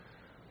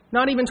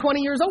 Not even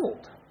 20 years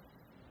old.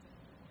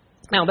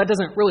 Now, that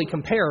doesn't really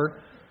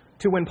compare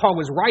to when Paul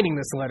was writing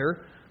this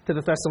letter to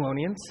the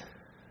Thessalonians.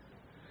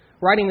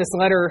 Writing this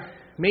letter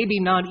maybe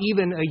not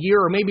even a year,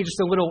 or maybe just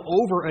a little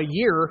over a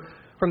year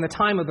from the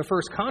time of the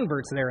first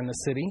converts there in the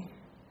city.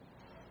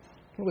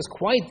 It was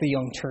quite the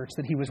young church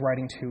that he was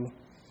writing to.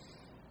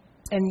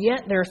 And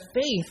yet their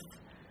faith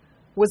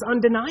was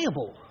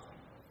undeniable.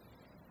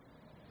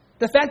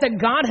 The fact that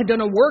God had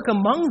done a work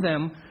among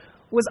them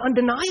was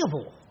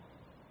undeniable.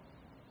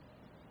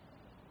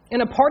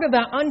 And a part of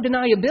that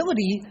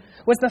undeniability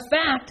was the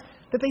fact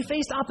that they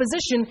faced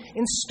opposition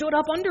and stood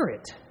up under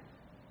it.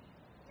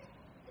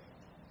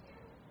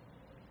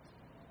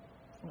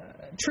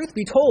 Truth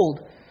be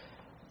told,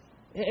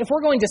 if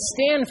we're going to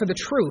stand for the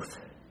truth,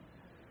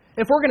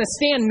 if we're going to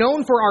stand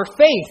known for our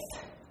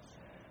faith,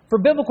 for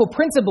biblical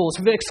principles,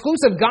 for the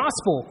exclusive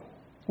gospel,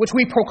 which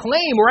we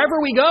proclaim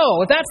wherever we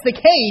go, if that's the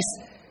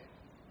case,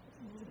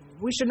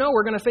 we should know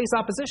we're going to face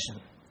opposition.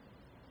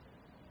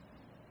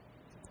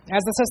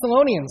 As the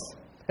Thessalonians,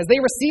 as they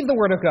received the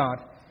Word of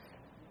God,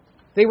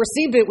 they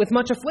received it with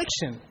much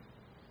affliction.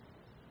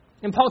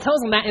 And Paul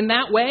tells them that in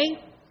that way,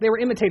 they were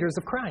imitators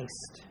of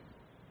Christ.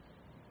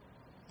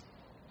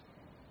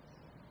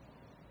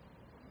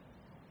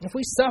 If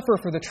we suffer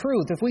for the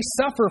truth, if we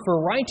suffer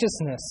for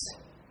righteousness,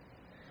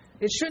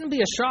 it shouldn't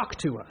be a shock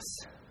to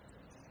us.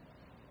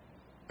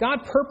 God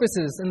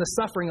purposes in the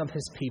suffering of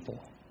His people.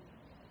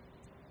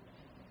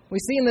 We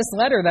see in this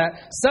letter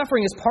that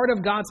suffering is part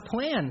of God's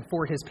plan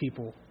for His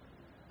people.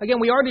 Again,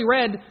 we already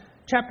read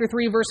chapter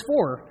 3, verse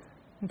 4.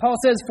 And Paul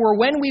says, "For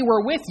when we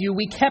were with you,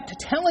 we kept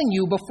telling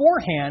you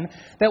beforehand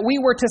that we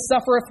were to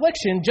suffer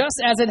affliction, just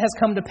as it has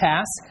come to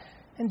pass,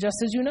 and just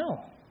as you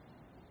know."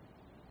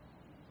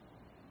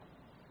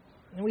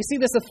 And we see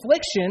this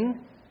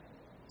affliction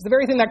is the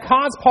very thing that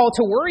caused Paul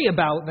to worry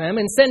about them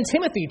and send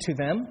Timothy to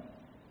them.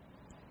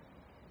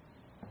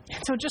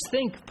 And so just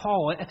think,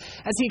 Paul,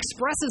 as he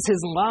expresses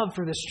his love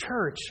for this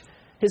church,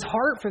 his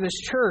heart for this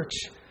church,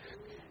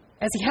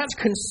 as he has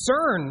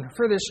concern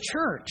for this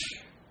church,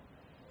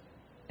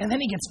 and then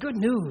he gets good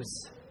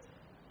news,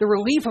 the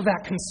relief of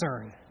that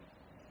concern,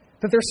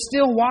 that they're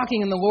still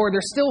walking in the Lord,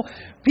 they're still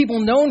people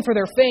known for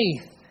their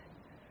faith.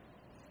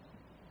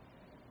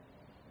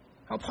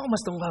 How Paul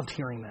must have loved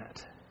hearing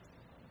that.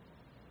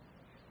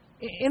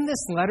 In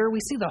this letter, we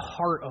see the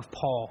heart of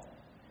Paul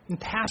in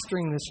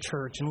pastoring this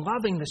church and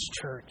loving this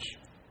church.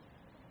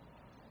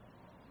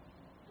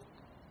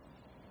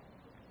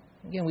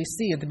 Again, we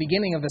see at the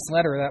beginning of this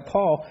letter that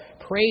Paul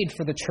prayed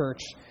for the church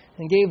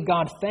and gave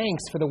God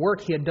thanks for the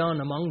work he had done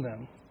among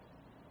them.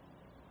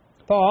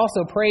 Paul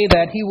also prayed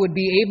that he would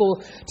be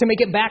able to make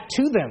it back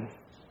to them,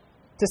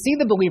 to see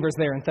the believers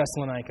there in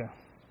Thessalonica.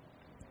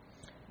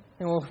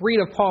 And we'll read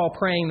of Paul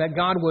praying that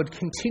God would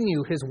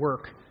continue his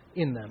work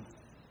in them.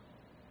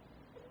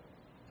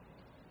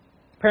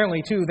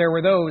 Apparently, too, there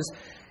were those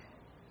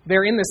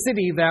there in the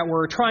city that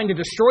were trying to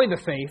destroy the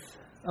faith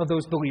of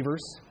those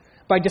believers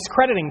by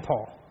discrediting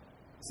Paul,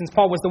 since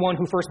Paul was the one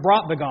who first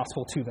brought the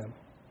gospel to them.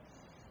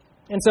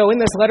 And so in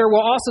this letter,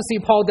 we'll also see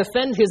Paul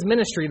defend his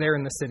ministry there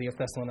in the city of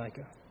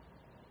Thessalonica.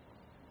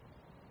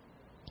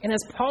 And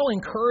as Paul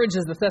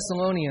encourages the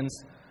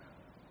Thessalonians,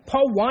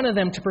 Paul wanted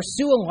them to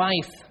pursue a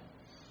life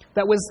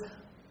that was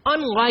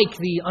unlike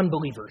the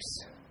unbelievers.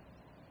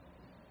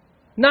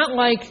 Not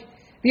like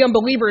the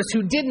unbelievers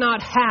who did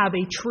not have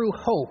a true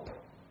hope.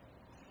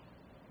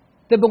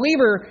 The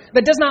believer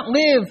that does not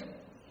live,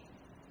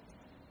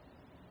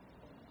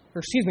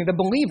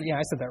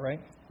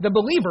 the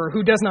believer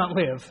who does not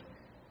live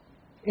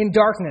in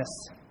darkness,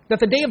 that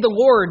the day of the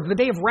Lord, the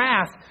day of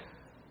wrath,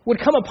 would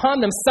come upon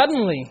them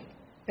suddenly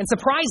and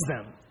surprise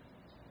them.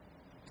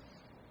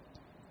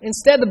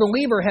 Instead, the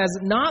believer has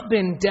not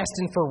been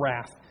destined for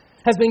wrath,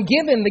 has been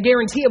given the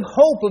guarantee of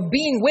hope of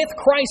being with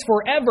Christ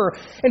forever.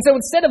 And so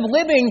instead of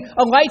living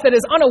a life that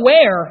is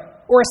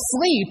unaware or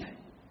asleep,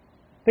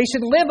 they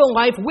should live a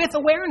life with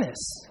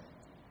awareness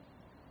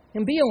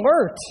and be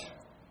alert,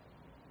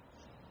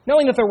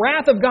 knowing that the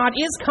wrath of God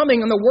is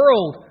coming on the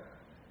world,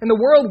 and the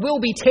world will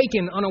be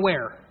taken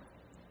unaware.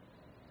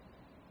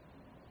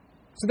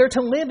 So they're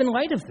to live in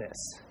light of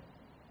this,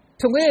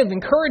 to live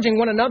encouraging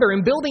one another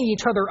and building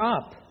each other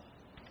up.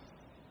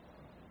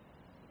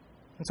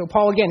 And so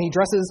Paul, again, he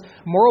addresses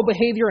moral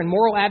behavior and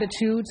moral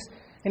attitudes,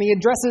 and he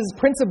addresses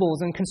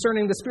principles and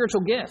concerning the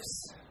spiritual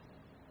gifts.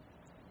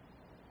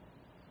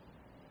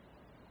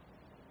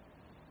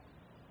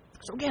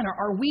 So again,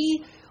 are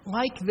we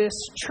like this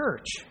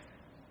church?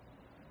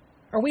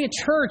 Are we a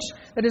church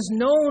that is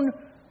known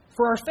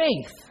for our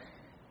faith?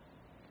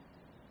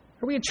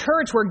 Are we a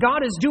church where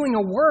God is doing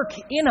a work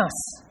in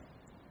us?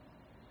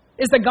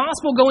 Is the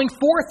gospel going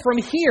forth from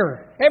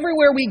here,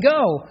 everywhere we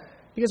go,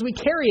 because we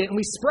carry it and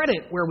we spread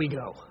it where we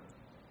go?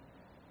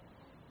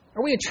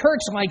 Are we a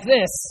church like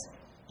this,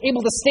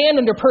 able to stand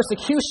under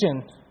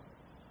persecution,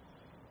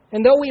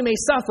 and though we may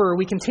suffer,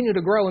 we continue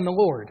to grow in the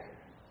Lord?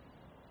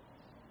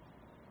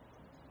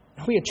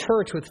 Are we a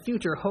church with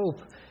future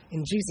hope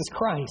in Jesus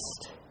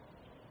Christ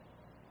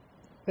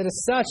that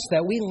is such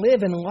that we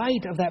live in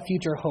light of that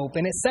future hope,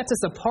 and it sets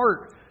us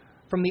apart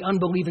from the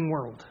unbelieving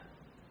world?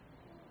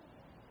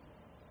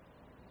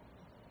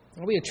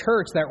 Are we a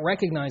church that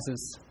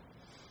recognizes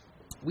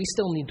we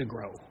still need to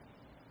grow?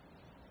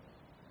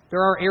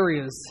 There are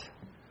areas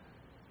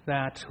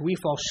that we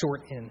fall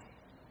short in.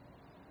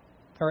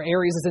 There are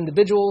areas as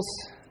individuals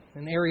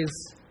and areas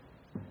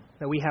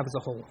that we have as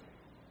a whole.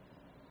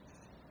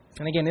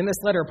 And again, in this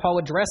letter, Paul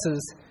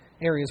addresses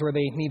areas where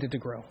they needed to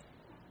grow.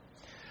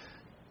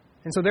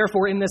 And so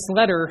therefore, in this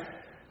letter,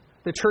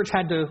 the church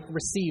had to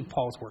receive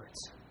Paul's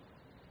words.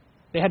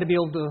 They had to be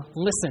able to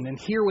listen and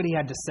hear what he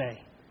had to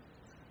say,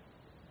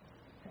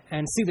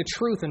 and see the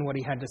truth in what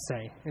he had to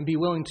say, and be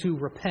willing to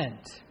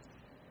repent.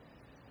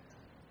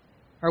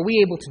 Are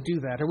we able to do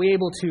that? Are we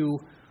able to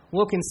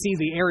look and see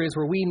the areas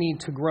where we need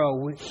to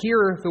grow,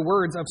 hear the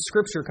words of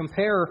Scripture,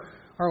 compare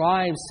our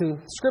lives to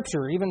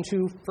Scripture, even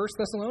to 1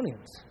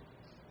 Thessalonians?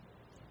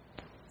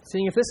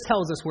 Seeing if this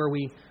tells us where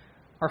we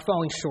are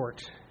falling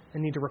short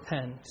and need to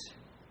repent.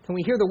 Can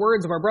we hear the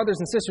words of our brothers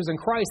and sisters in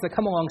Christ that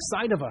come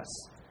alongside of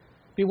us?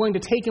 Be willing to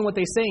take in what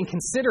they say and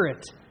consider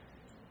it,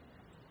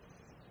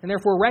 and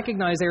therefore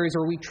recognize areas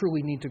where we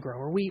truly need to grow.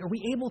 Are we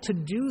able to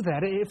do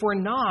that? If we're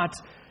not,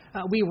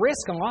 we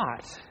risk a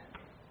lot.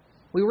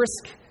 We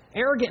risk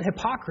arrogant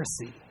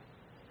hypocrisy.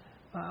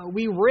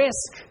 We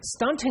risk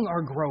stunting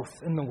our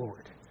growth in the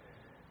Lord.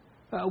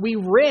 We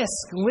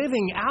risk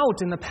living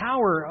out in the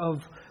power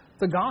of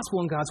the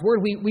gospel and God's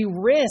word. We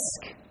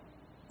risk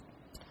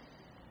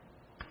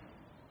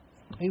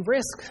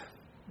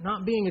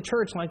not being a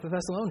church like the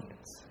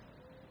Thessalonians,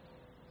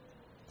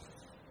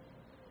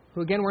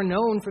 who again were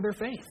known for their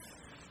faith.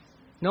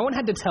 No one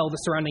had to tell the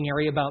surrounding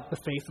area about the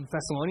faith of the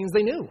Thessalonians.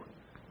 They knew.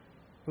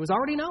 It was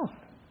already known.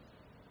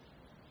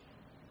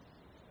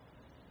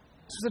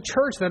 This was a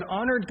church that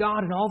honored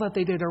God in all that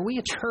they did. Are we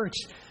a church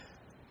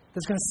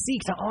that's going to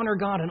seek to honor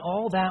God in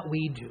all that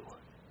we do?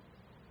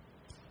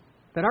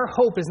 That our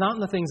hope is not in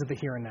the things of the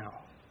here and now.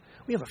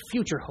 We have a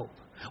future hope.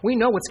 We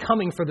know what's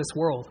coming for this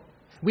world.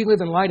 We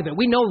live in light of it.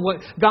 We know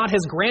what God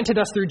has granted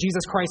us through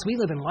Jesus Christ. We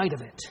live in light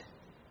of it.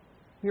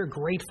 We are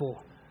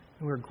grateful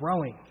and we're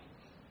growing.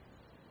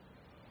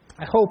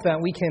 I hope that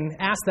we can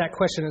ask that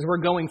question as we're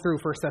going through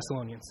 1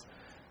 Thessalonians.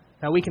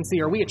 That we can see,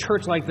 are we a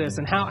church like this?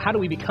 And how do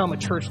we become a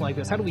church like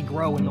this? How do we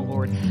grow in the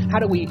Lord? How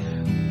do we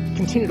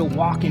continue to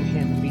walk in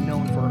Him and be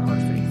known for our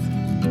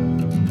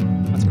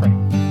faith? Let's pray.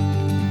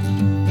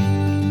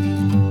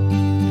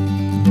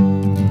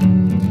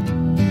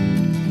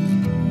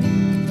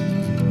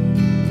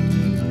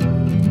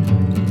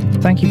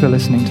 Thank you for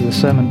listening to the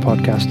sermon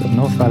podcast of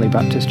North Valley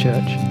Baptist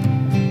Church.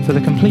 For For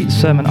the complete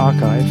sermon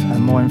archive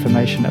and more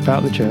information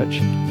about the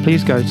church,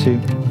 please go to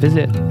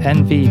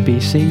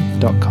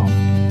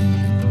visitnvbc.com.